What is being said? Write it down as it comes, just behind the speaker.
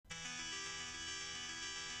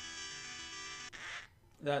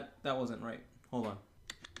That wasn't right. Hold on.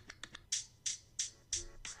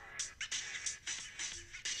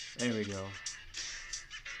 There we go.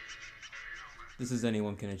 This is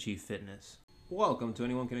Anyone Can Achieve Fitness. Welcome to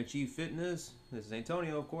Anyone Can Achieve Fitness. This is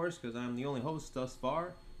Antonio, of course, because I'm the only host thus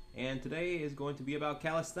far. And today is going to be about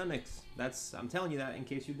calisthenics. I'm telling you that in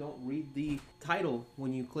case you don't read the title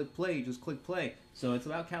when you click play, just click play. So it's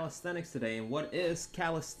about calisthenics today. And what is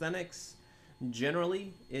calisthenics?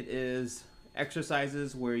 Generally, it is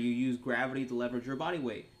exercises where you use gravity to leverage your body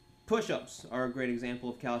weight. Push-ups are a great example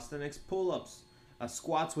of calisthenics. Pull-ups,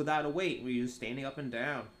 squats without a weight, where you're just standing up and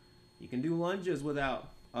down. You can do lunges without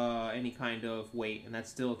any kind of weight, and that's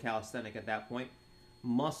still calisthenic at that point.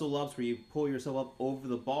 Muscle ups, where you pull yourself up over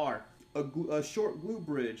the bar. A short glute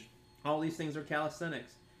bridge. All these things are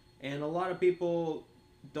calisthenics, and a lot of people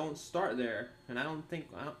don't start there, and I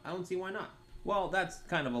don't see why not. Well, that's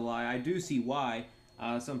kind of a lie. I do see why.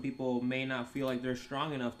 Some people may not feel like they're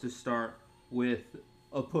strong enough to start with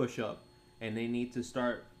a push-up, and they need to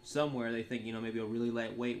start somewhere. They think, maybe a really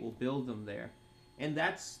light weight will build them there, and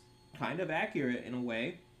that's kind of accurate in a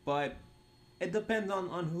way, but it depends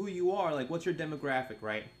on who you are. Like, what's your demographic,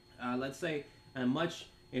 right? Let's say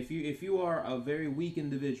if you are a very weak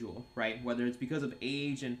individual, right, whether it's because of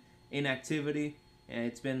age and inactivity, and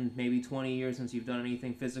it's been maybe 20 years since you've done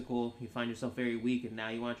anything physical, you find yourself very weak, and now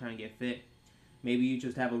you want to try and get fit. Maybe you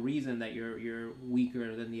just have a reason that you're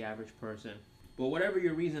weaker than the average person. But whatever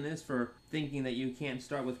your reason is for thinking that you can't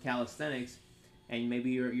start with calisthenics, and maybe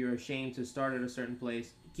you're ashamed to start at a certain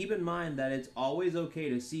place, keep in mind that it's always okay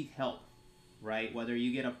to seek help, right? Whether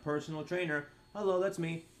you get a personal trainer, hello, that's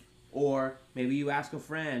me, or maybe you ask a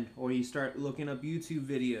friend, or you start looking up YouTube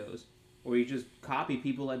videos, or you just copy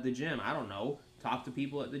people at the gym. I don't know, talk to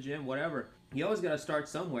people at the gym, whatever. You always got to start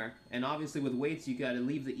somewhere, and obviously with weights, you got to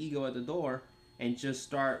leave the ego at the door and just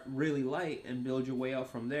start really light and build your way up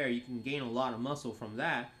from there. You can gain a lot of muscle from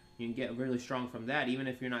that. You can get really strong from that. Even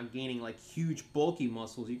if you're not gaining like huge bulky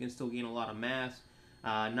muscles, you can still gain a lot of mass.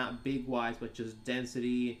 Not big wise, but just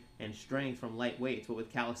density and strength from light weights. But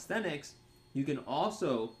with calisthenics, you can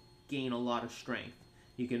also gain a lot of strength.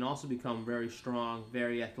 You can also become very strong,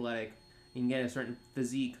 very athletic. You can get a certain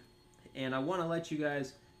physique. And I want to let you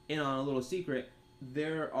guys in on a little secret.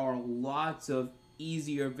 There are lots of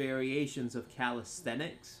easier variations of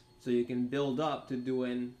calisthenics, so you can build up to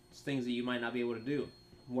doing things that you might not be able to do.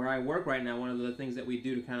 Where I work right now, one of the things that we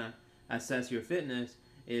do to kind of assess your fitness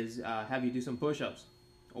is have you do some push-ups,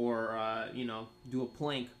 or do a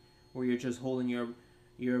plank where you're just holding your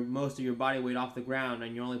most of your body weight off the ground,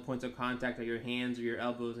 and your only points of contact are your hands or your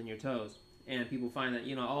elbows and your toes. And people find that,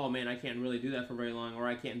 oh man, I can't really do that for very long, or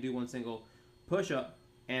I can't do one single push-up.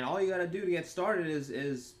 And all you got to do to get started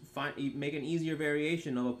is make an easier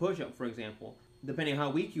variation of a push-up, for example. Depending on how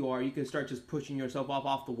weak you are, you can start just pushing yourself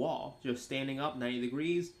off the wall. Just standing up 90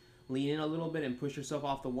 degrees, lean in a little bit, and push yourself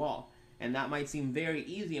off the wall. And that might seem very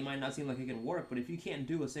easy. It might not seem like it can work, but if you can't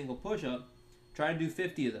do a single push-up, try to do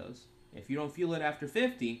 50 of those. If you don't feel it after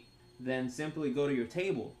 50, then simply go to your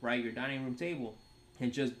table, right, your dining room table,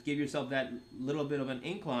 and just give yourself that little bit of an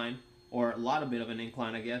incline, or a lot of bit of an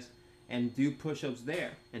incline, I guess, and do push-ups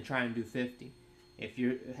there and try and do 50. If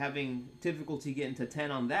you're having difficulty getting to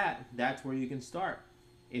 10 on that, that's where you can start.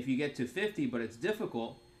 If you get to 50 but it's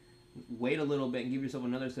difficult, wait a little bit and give yourself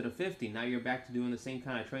another set of 50. Now you're back to doing the same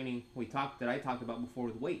kind of training that I talked about before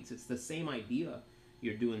with weights. It's the same idea.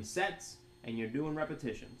 You're doing sets and you're doing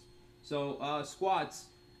repetitions. So squats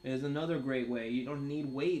is another great way. You don't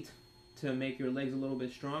need weight to make your legs a little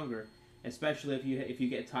bit stronger, especially if you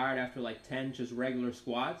get tired after like 10 just regular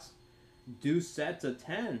squats. Do sets of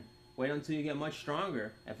 10. Wait until you get much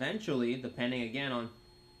stronger. Eventually, depending again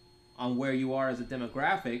on where you are as a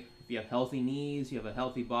demographic, if you have healthy knees, you have a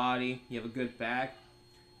healthy body, you have a good back,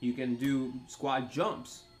 you can do squat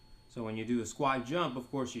jumps. So when you do a squat jump, of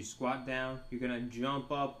course, you squat down. You're going to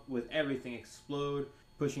jump up with everything, explode,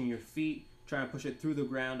 pushing your feet, try to push it through the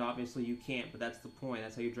ground. Obviously, you can't, but that's the point.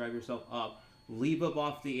 That's how you drive yourself up. Leap up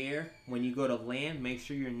off the air. When you go to land, make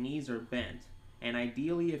sure your knees are bent. And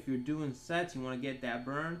ideally, if you're doing sets, you want to get that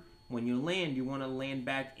burn. When you land, you want to land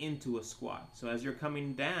back into a squat. So as you're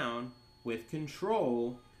coming down with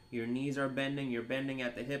control, your knees are bending. You're bending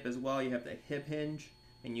at the hip as well. You have the hip hinge.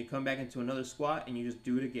 And you come back into another squat, and you just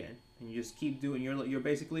do it again. And you just keep doing. You're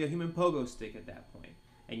basically a human pogo stick at that point.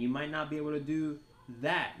 And you might not be able to do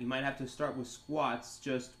that. You might have to start with squats,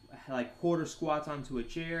 just like quarter squats onto a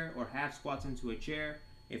chair or half squats into a chair.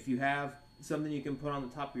 If you have something you can put on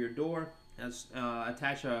the top of your door,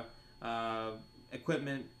 attach a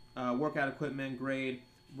workout equipment grade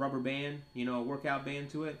rubber band, a workout band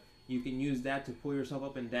to it. You can use that to pull yourself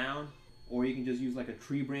up and down, or you can just use like a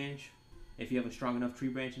tree branch if you have a strong enough tree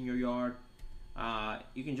branch in your yard.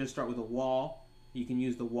 You can just start with a wall. You can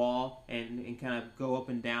use the wall and kind of go up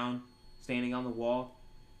and down standing on the wall.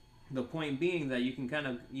 The point being that you can kind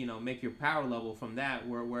of, make your power level from that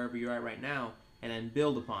wherever you're at right now and then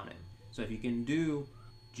build upon it. So if you can do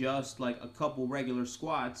just like a couple regular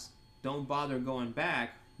squats, don't bother going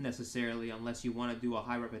back necessarily unless you want to do a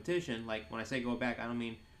high repetition. Like when I say go back, I don't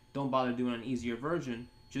mean don't bother doing an easier version.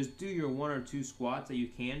 Just do your 1 or 2 squats that you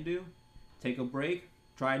can do. Take a break,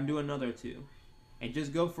 try and do another 2. And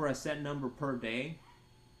just go for a set number per day.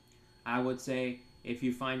 I would say if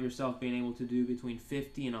you find yourself being able to do between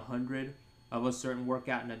 50 and 100 of a certain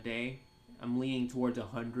workout in a day, I'm leaning towards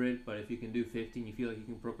 100, but if you can do 50 and you feel like you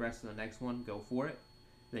can progress to the next one, go for it.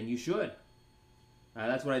 Then you should.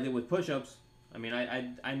 That's what I did with push-ups. I mean,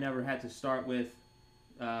 I never had to start with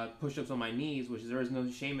push-ups on my knees, which there is no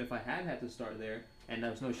shame if I had to start there, and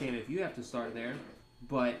there's no shame if you have to start there.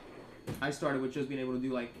 But I started with just being able to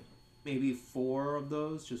do like maybe 4 of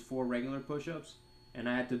those, just 4 regular push-ups, and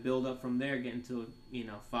I had to build up from there, getting to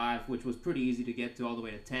 5, which was pretty easy to get to, all the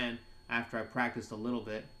way to 10 after I practiced a little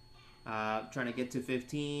bit. Trying to get to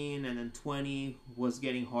 15 and then 20 was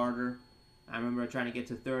getting harder. I remember trying to get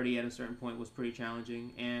to 30 at a certain point was pretty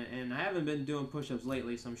challenging, and I haven't been doing push-ups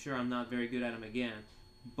lately, so I'm sure I'm not very good at them again.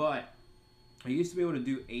 But I used to be able to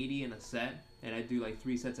do 80 in a set, and I'd do like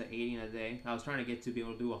 3 sets of 80 in a day. I was trying to get to be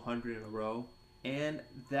able to do 100 in a row, and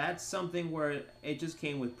that's something where it just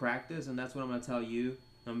came with practice, and that's what I'm going to tell you.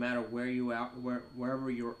 No matter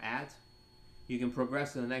wherever you're at, you can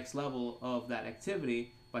progress to the next level of that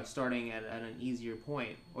activity by starting at an easier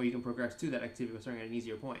point, or you can progress to that activity by starting at an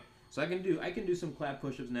easier point. So I can do some clap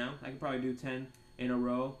push-ups now. I can probably do 10 in a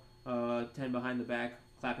row, 10 behind the back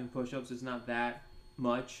clapping push-ups. It's not that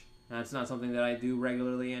much. It's not something that I do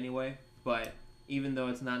regularly anyway, but even though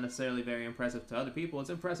it's not necessarily very impressive to other people, it's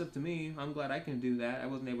impressive to me. I'm glad I can do that. I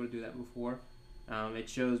wasn't able to do that before. It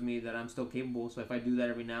shows me that I'm still capable, so if I do that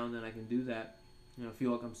every now and then, I can do that.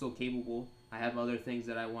 Feel like I'm still capable. I have other things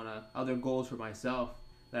that other goals for myself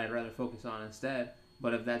that I'd rather focus on instead.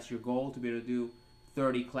 But if that's your goal, to be able to do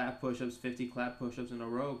 30 clap push-ups, 50 clap push-ups in a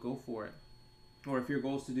row, go for it. Or if your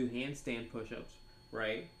goal is to do handstand push-ups,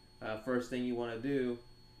 right? First thing you want to do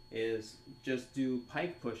is just do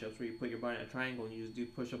pike push-ups, where you put your body in a triangle and you just do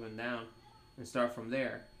push-up and down and start from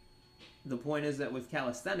there. The point is that with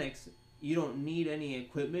calisthenics, you don't need any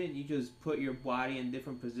equipment. You just put your body in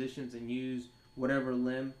different positions and use whatever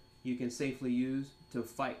limb you can safely use to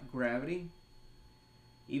fight gravity.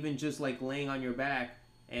 Even just like laying on your back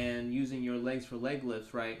and using your legs for leg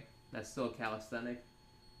lifts, right? That's still calisthenic.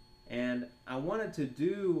 And I wanted to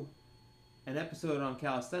do an episode on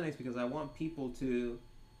calisthenics because I want people to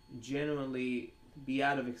genuinely be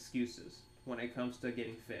out of excuses when it comes to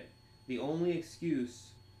getting fit. The only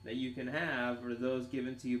excuse that you can have are those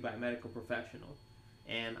given to you by a medical professional.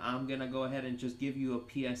 And I'm going to go ahead and just give you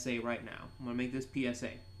a PSA right now. I'm going to make this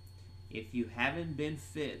PSA. If you haven't been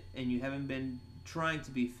fit and you haven't been trying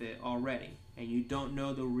to be fit already, and you don't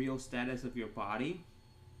know the real status of your body,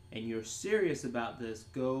 and you're serious about this,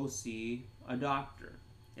 go see a doctor.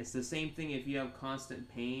 It's the same thing if you have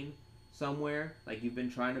constant pain somewhere, like you've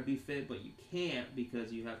been trying to be fit, but you can't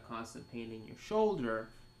because you have constant pain in your shoulder.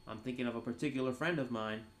 I'm thinking of a particular friend of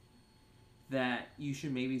mine that you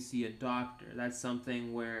should maybe see a doctor. That's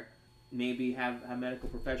something where maybe have a medical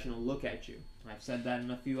professional look at you. I've said that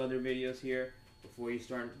in a few other videos here. Before you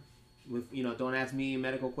start with, don't ask me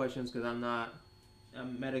medical questions because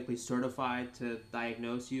I'm medically certified to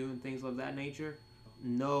diagnose you and things of that nature.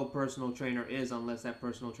 No personal trainer is, unless that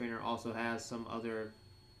personal trainer also has some other,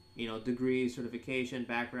 degree, certification,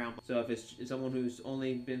 background. So if it's someone who's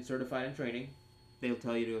only been certified in training, they'll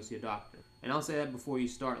tell you to go see a doctor. And I'll say that before you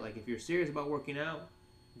start. Like, if you're serious about working out,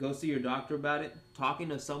 go see your doctor about it. Talking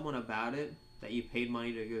to someone about it that you paid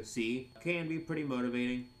money to go see can be pretty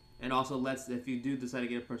motivating. And also if you do decide to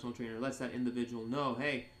get a personal trainer, lets that individual know,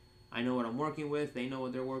 hey, I know what I'm working with, they know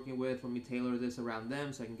what they're working with, let me tailor this around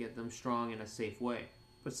them so I can get them strong in a safe way.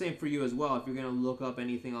 But same for you as well. If you're going to look up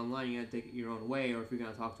anything online, you got to take it your own way, or if you're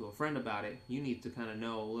going to talk to a friend about it, you need to kind of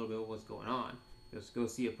know a little bit of what's going on. Just go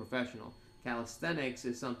see a professional. Calisthenics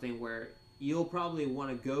is something where you'll probably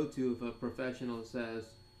want to go to if a professional says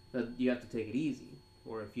that you have to take it easy,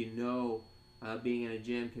 or if being in a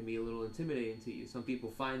gym can be a little intimidating to you. Some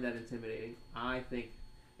people find that intimidating. I think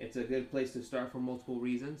it's a good place to start for multiple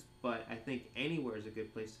reasons, but I think anywhere is a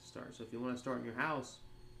good place to start. So if you want to start in your house,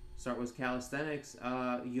 start with calisthenics.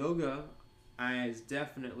 Yoga is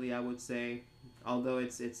definitely, I would say, although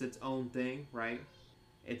it's its own thing, right?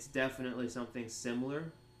 It's definitely something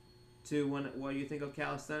similar to what you think of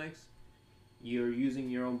calisthenics. You're using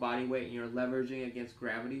your own body weight and you're leveraging against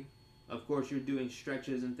gravity. Of course, you're doing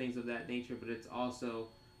stretches and things of that nature, but it's also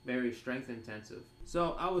very strength intensive.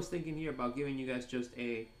 So I was thinking here about giving you guys just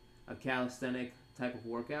a calisthenic type of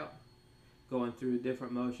workout, going through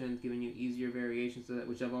different motions, giving you easier variations of that,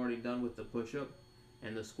 which I've already done with the push-up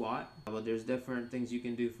and the squat. But there's different things you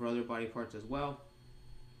can do for other body parts as well.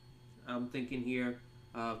 I'm thinking here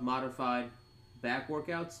of modified back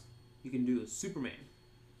workouts. You can do a Superman.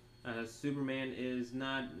 Superman is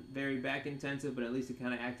not very back intensive, but at least it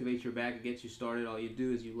kind of activates your back. It gets you started. All you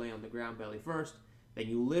do is you lay on the ground belly first. Then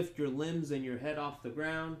you lift your limbs and your head off the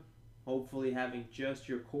ground, hopefully having just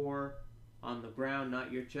your core on the ground,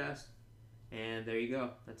 not your chest. And there you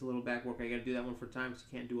go. That's a little back work. I got to do that one for time because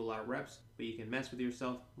you can't do a lot of reps, but you can mess with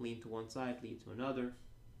yourself, lean to one side, lean to another.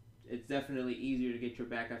 It's definitely easier to get your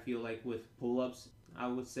back, I feel like, with pull-ups. I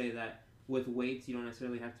would say that with weights, you don't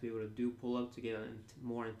necessarily have to be able to do pull-up to get a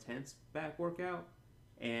more intense back workout.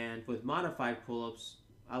 And with modified pull-ups,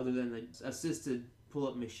 other than the assisted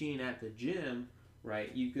pull-up machine at the gym,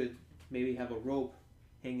 right, you could maybe have a rope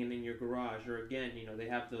hanging in your garage. Or again, they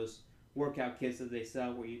have those workout kits that they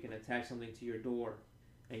sell where you can attach something to your door.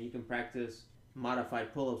 And you can practice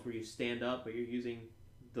modified pull-ups where you stand up, but you're using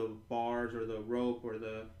the bars or the rope or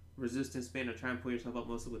the resistance band to try and pull yourself up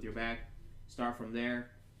mostly with your back. Start from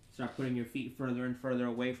there. Start putting your feet further and further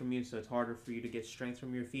away from you so it's harder for you to get strength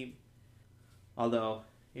from your feet. Although,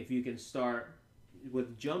 if you can start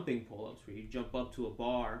with jumping pull-ups where you jump up to a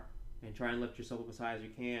bar and try and lift yourself up as high as you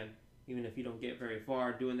can, even if you don't get very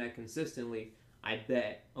far, doing that consistently, I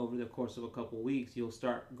bet over the course of a couple weeks you'll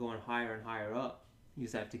start going higher and higher up. You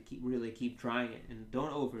just have to really keep trying it. And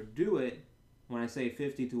don't overdo it. When I say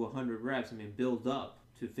 50 to 100 reps, I mean build up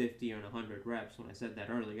to 50 or 100 reps. When I said that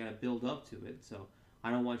earlier, you got to build up to it. So I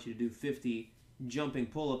don't want you to do 50 jumping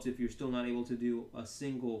pull-ups if you're still not able to do a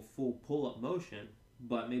single full pull-up motion.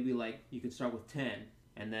 But maybe like you could start with 10,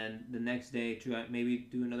 and then the next day try maybe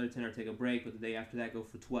do another 10 or take a break, but the day after that go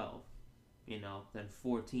for 12. Then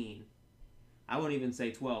 14. I wouldn't even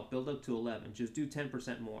say 12. Build up to 11. Just do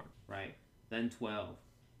 10% more, right? Then 12,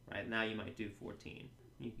 right? Now you might do 14.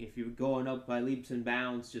 If you're going up by leaps and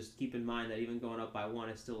bounds, just keep in mind that even going up by 1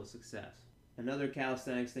 is still a success. Another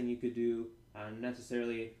calisthenics thing you could do,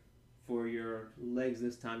 necessarily for your legs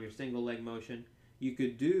this time, your single leg motion, you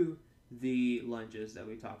could do the lunges that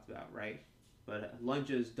we talked about, right? But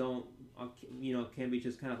lunges don't, can be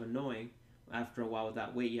just kind of annoying. After a while with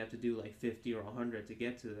that weight, you have to do like 50 or 100 to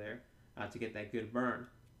get to there, to get that good burn.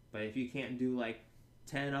 But if you can't do like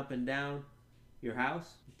 10 up and down your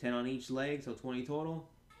house, 10 on each leg, so 20 total,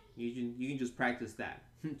 you can just practice that.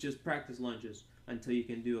 Just practice lunges until you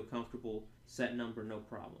can do a comfortable set number, no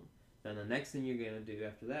problem. Then the next thing you're going to do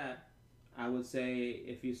after that, I would say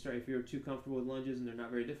if you're too comfortable with lunges and they're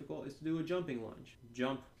not very difficult, is to do a jumping lunge.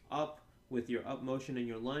 Jump up with your up motion in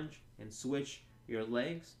your lunge and switch your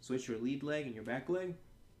legs, switch your lead leg and your back leg.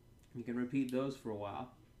 You can repeat those for a while.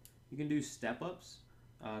 You can do step-ups,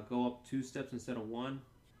 go up 2 steps instead of 1,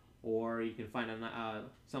 or you can find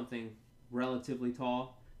something relatively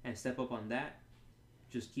tall and step up on that.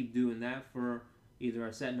 Just keep doing that for either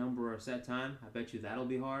a set number or a set time. I bet you that'll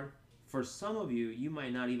be hard. For some of you, you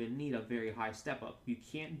might not even need a very high step up. You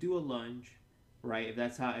can't do a lunge, right? If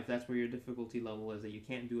that's where your difficulty level is, that you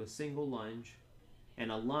can't do a single lunge.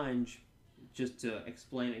 And a lunge, just to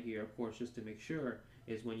explain it here, of course, just to make sure,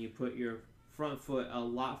 is when you put your front foot a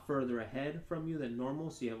lot further ahead from you than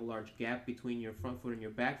normal, so you have a large gap between your front foot and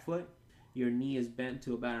your back foot. Your knee is bent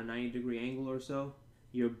to about a 90-degree angle or so.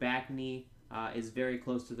 Your back knee is very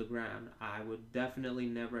close to the ground. I would definitely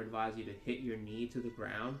never advise you to hit your knee to the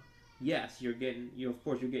ground. Yes, you're getting your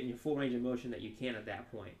full range of motion that you can at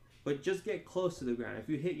that point. But just get close to the ground. If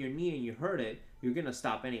you hit your knee and you hurt it, you're going to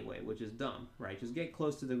stop anyway, which is dumb, right? Just get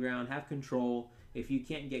close to the ground, have control. If you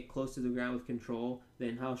can't get close to the ground with control,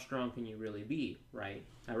 then how strong can you really be, right?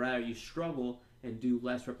 I'd rather you struggle and do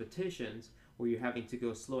less repetitions where you're having to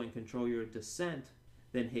go slow and control your descent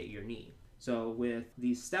than hit your knee. So with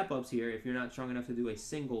these step-ups here, if you're not strong enough to do a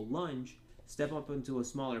single lunge, step up into a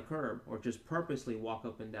smaller curb or just purposely walk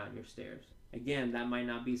up and down your stairs. Again, that might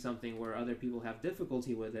not be something where other people have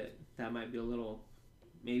difficulty with it. That might be a little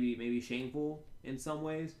maybe shameful in some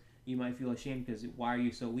ways. You might feel ashamed because why are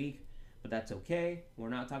you so weak? But that's okay. We're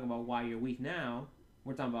not talking about why you're weak now.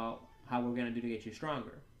 We're talking about how we're going to do to get you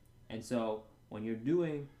stronger. And so when you're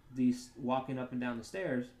doing these walking up and down the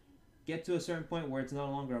stairs, get to a certain point where it's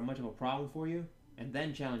no longer much of a problem for you, and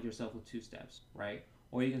then challenge yourself with 2 steps, right?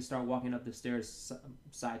 Or you can start walking up the stairs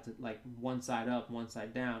side to like one side up, one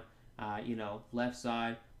side down. Left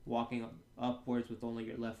side, walking upwards with only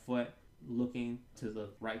your left foot, looking to the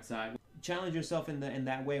right side. challenge yourself in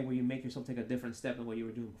that way where you make yourself take a different step than what you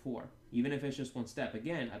were doing before. Even if it's just one step,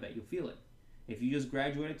 again, I bet you'll feel it. If you just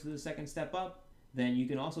graduated to the second step up, then you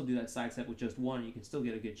can also do that side step with just one. You can still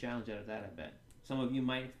get a good challenge out of that, I bet. Some of you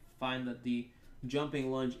might find that the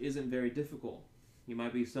jumping lunge isn't very difficult. You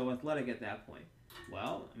might be so athletic at that point.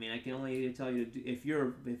 Well, I mean, I can only tell you to do, if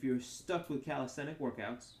you're stuck with calisthenic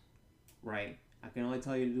workouts, right? I can only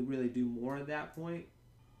tell you to really do more at that point,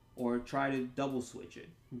 or try to double switch it.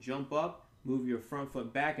 Jump up, move your front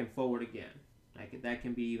foot back and forward again. That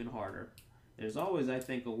can be even harder. There's always, I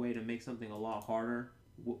think, a way to make something a lot harder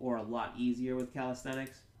or a lot easier with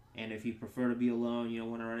calisthenics. And if you prefer to be alone, you don't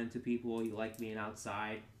want to run into people, you like being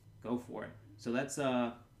outside, go for it. So that's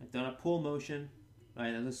I've done a pull motion,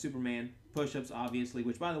 right? That's a Superman. Push-ups, obviously,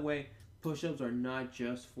 which, by the way, push-ups are not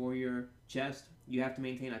just for your chest. You have to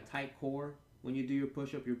maintain a tight core. When you do your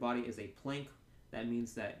push-up, your body is a plank. That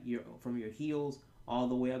means that you're from your heels all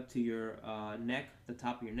the way up to your neck, the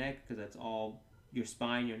top of your neck, because that's all your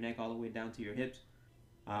spine, your neck, all the way down to your hips.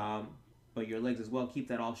 But your legs as well, keep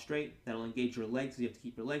that all straight. That'll engage your legs. You have to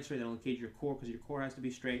keep your legs straight. That'll engage your core because your core has to be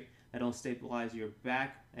straight. That'll stabilize your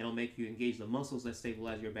back. That'll make you engage the muscles that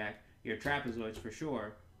stabilize your back. Your trapezoids for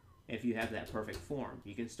sure, if you have that perfect form.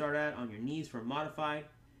 You can start out on your knees for modified,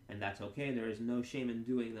 and that's okay. There is no shame in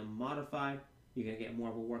doing them modified. You're going to get more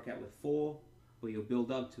of a workout with full, but you'll build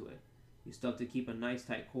up to it. You still have to keep a nice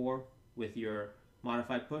tight core with your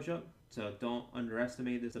modified push-up, so don't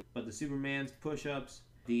underestimate this. But the Superman's, push-ups,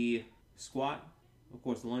 the squat, of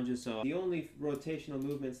course the lunges. So the only rotational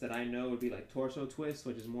movements that I know would be like torso twist,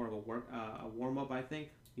 which is more of a warm-up, I think.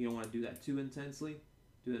 You don't want to do that too intensely.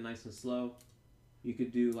 Do it nice and slow. You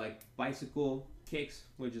could do like bicycle kicks,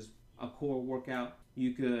 which is a core workout.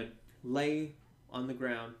 You could lay on the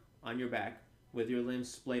ground on your back with your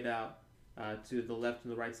limbs splayed out to the left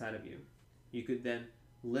and the right side of you. You could then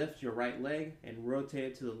lift your right leg and rotate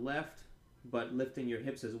it to the left, but lifting your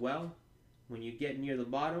hips as well. When you get near the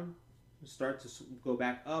bottom, start to go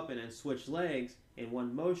back up and then switch legs in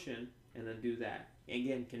one motion and then do that.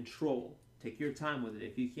 Again, control. Take your time with it.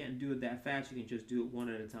 If you can't do it that fast, you can just do it one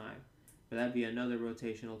at a time. But that'd be another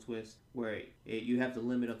rotational twist where you have the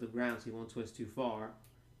limit of the ground so you won't twist too far.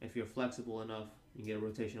 If you're flexible enough, you can get a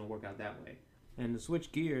rotational workout that way. And to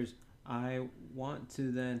switch gears, I want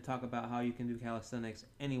to then talk about how you can do calisthenics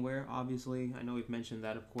anywhere. Obviously, I know we've mentioned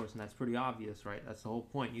that, of course, and that's pretty obvious, right? That's the whole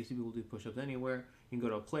point. You see people do push-ups anywhere. You can go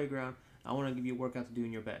to a playground. I want to give you a workout to do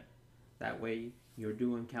in your bed. That way, you're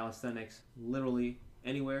doing calisthenics literally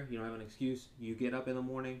anywhere. You don't have an excuse. You get up in the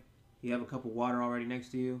morning. You have a cup of water already next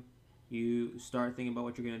to you. You start thinking about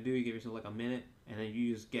what you're going to do. You give yourself like a minute, and then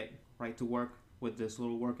you just get right to work with this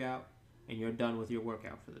little workout, and you're done with your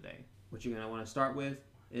workout for the day. What you're going to want to start with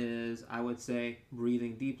is, I would say,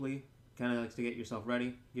 breathing deeply. Kind of like to get yourself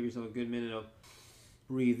ready. Give yourself a good minute of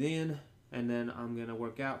breathe in, and then I'm going to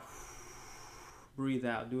work out. Breathe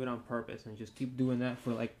out. Do it on purpose, and just keep doing that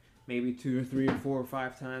for like maybe 2 or 3 or 4 or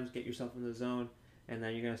 5 times. Get yourself in the zone, and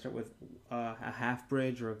then you're going to start with a half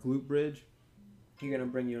bridge or a glute bridge. You're going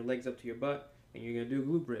to bring your legs up to your butt, and you're going to do a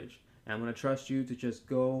glute bridge. And I'm going to trust you to just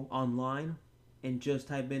go online and just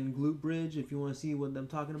type in glute bridge if you want to see what I'm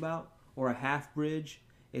talking about, or a half bridge.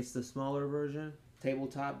 It's the smaller version,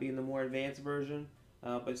 tabletop being the more advanced version,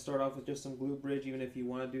 but start off with just some glute bridge even if you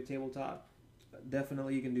want to do tabletop.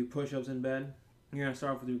 Definitely you can do push-ups in bed. You're going to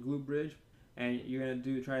start off with your glute bridge, and you're going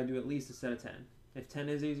to try to do at least a set of 10. If 10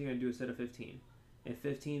 is easy, you're going to do a set of 15. If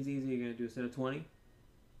 15 is easy, you're going to do a set of 20.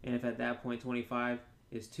 And if at that point 25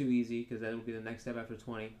 is too easy, because that will be the next step after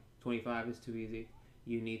 20, 25 is too easy,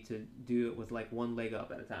 you need to do it with like one leg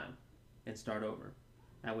up at a time and start over.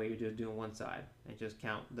 That way you're just doing one side and just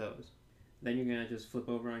count those. Then you're going to just flip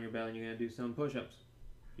over on your belly and you're going to do some push-ups.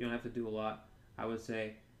 You don't have to do a lot. I would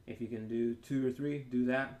say if you can do 2 or 3, do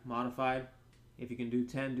that, modified. If you can do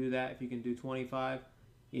 10, do that. If you can do 25,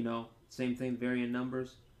 same thing, vary in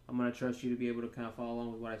numbers. I'm going to trust you to be able to kind of follow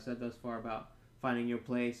along with what I said thus far about finding your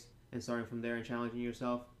place and starting from there and challenging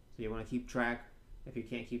yourself. So you want to keep track. If you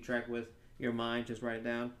can't keep track with your mind, just write it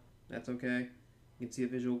down. That's okay. You can see a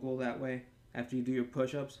visual goal that way. After you do your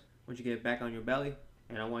push-ups, once you get back on your belly,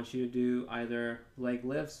 and I want you to do either leg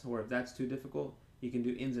lifts, or if that's too difficult, you can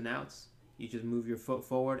do ins and outs. You just move your foot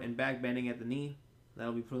forward and back, bending at the knee.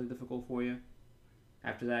 That'll be pretty difficult for you.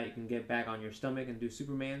 After that, you can get back on your stomach and do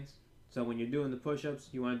Supermans. So when you're doing the push-ups,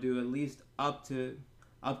 you want to do at least up to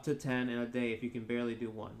 10 in a day if you can barely do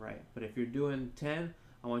one, right? But if you're doing 10,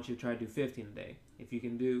 I want you to try to do 15 a day. If you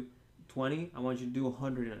can do 20, I want you to do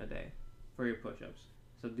 100 in a day for your push-ups.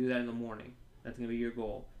 So do that in the morning. That's going to be your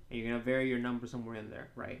goal. And you're going to vary your number somewhere in there,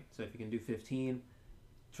 right? So if you can do 15,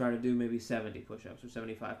 try to do maybe 70 push-ups or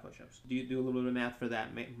 75 push-ups. Do a little bit of math for that,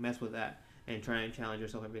 mess with that, and try and challenge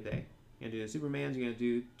yourself every day. You're going to do the Supermans, you're going to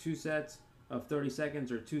do 2 sets of 30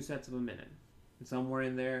 seconds or 2 sets of a minute. And somewhere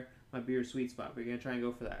in there might be your sweet spot, but you're going to try and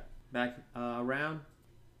go for that. Back around,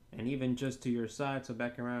 and even just to your side, so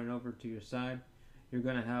back around and over to your side, you're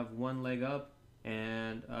going to have one leg up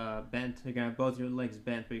and bent. You're going to have both your legs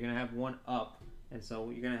bent, but you're going to have one up. And so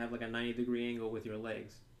you're going to have like a 90-degree angle with your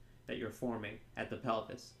legs that you're forming at the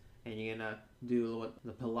pelvis. And you're going to do what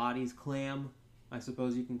the Pilates clam, I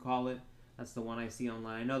suppose you can call it. That's the one I see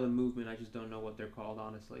online. I know the movement, I just don't know what they're called,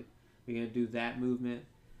 honestly. You're going to do that movement,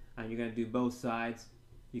 and you're going to do both sides.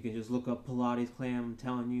 You can just look up Pilates clam, I'm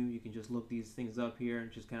telling you. You can just look these things up here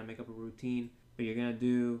and just kind of make up a routine. But you're going to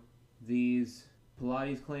do these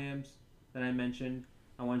Pilates clams that I mentioned.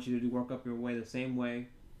 I want you to work up your way the same way.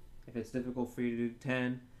 If it's difficult for you to do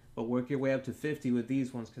 10, but work your way up to 50 with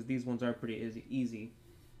these ones, because these ones are pretty easy.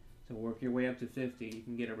 So work your way up to 50. You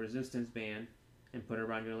can get a resistance band and put it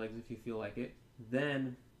around your legs if you feel like it.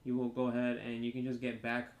 Then you will go ahead and you can just get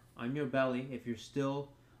back on your belly if you're still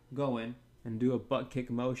going, and do a butt kick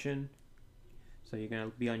motion. So you're going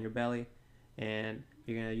to be on your belly and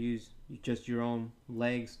you're going to use just your own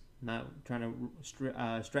legs, not trying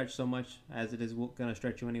to stretch so much as it is going to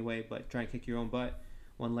stretch you anyway, but try and kick your own butt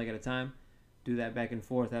one leg at a time. Do that back and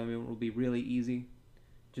forth. That will be really easy.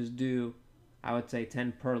 Just do, I would say,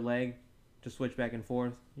 10 per leg. Just switch back and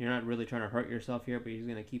forth. You're not really trying to hurt yourself here, but you're just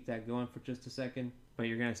going to keep that going for just a second. But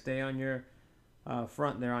you're going to stay on your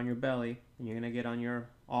front there, on your belly, and you're going to get on your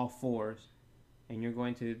all fours. And you're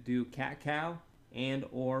going to do cat-cow and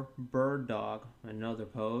or bird dog, another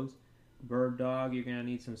pose. Bird dog, you're going to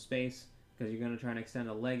need some space because you're going to try and extend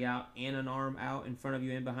a leg out and an arm out in front of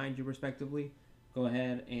you and behind you respectively. Go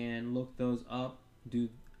ahead and look those up. Do,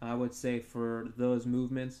 I would say, for those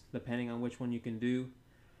movements, depending on which one you can do.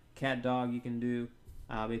 Cat dog, you can do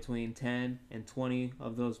between 10 and 20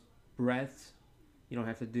 of those breaths. You don't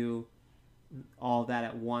have to do all that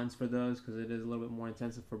at once for those because it is a little bit more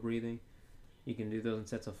intensive for breathing. You can do those in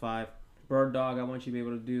sets of 5. Bird dog, I want you to be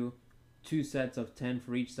able to do 2 sets of 10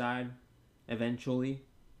 for each side eventually,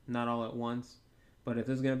 not all at once. But if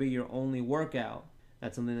this is going to be your only workout,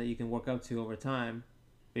 that's something that you can work up to over time.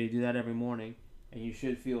 But you do that every morning, and you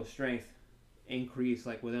should feel strength increase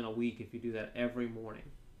like within a week if you do that every morning,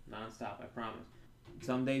 non-stop, I promise.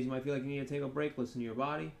 Some days you might feel like you need to take a break, listen to your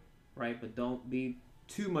body, right? But don't be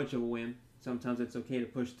too much of a wimp. Sometimes it's okay to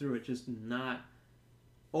push through it, just not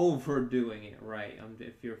overdoing it, right?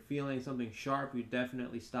 If you're feeling something sharp, you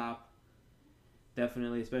definitely stop.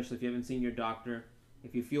 Definitely, especially if you haven't seen your doctor.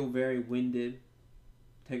 If you feel very winded,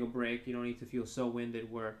 take a break. You don't need to feel so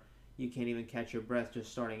winded where you can't even catch your breath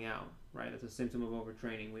just starting out, right? That's a symptom of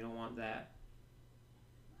overtraining. We don't want that.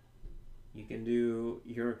 You can do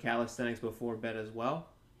your calisthenics before bed as well,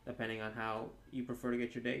 depending on how you prefer to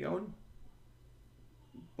get your day going.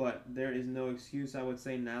 But there is no excuse, I would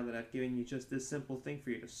say, now that I've given you just this simple thing for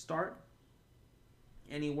you to start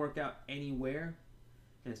any workout anywhere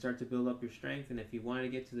and start to build up your strength. And if you wanted to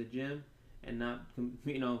get to the gym and not,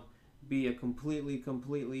 be a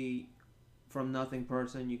completely from nothing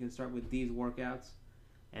person, you can start with these workouts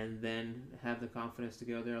and then have the confidence to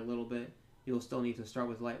go there a little bit. You'll still need to start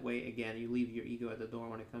with lightweight. Again, you leave your ego at the door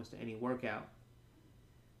when it comes to any workout.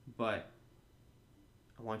 But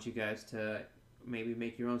I want you guys to maybe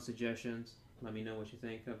make your own suggestions. Let me know what you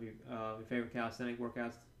think of your favorite calisthenic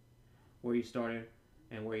workouts, where you started,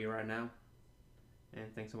 and where you're at now. And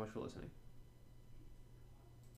thanks so much for listening.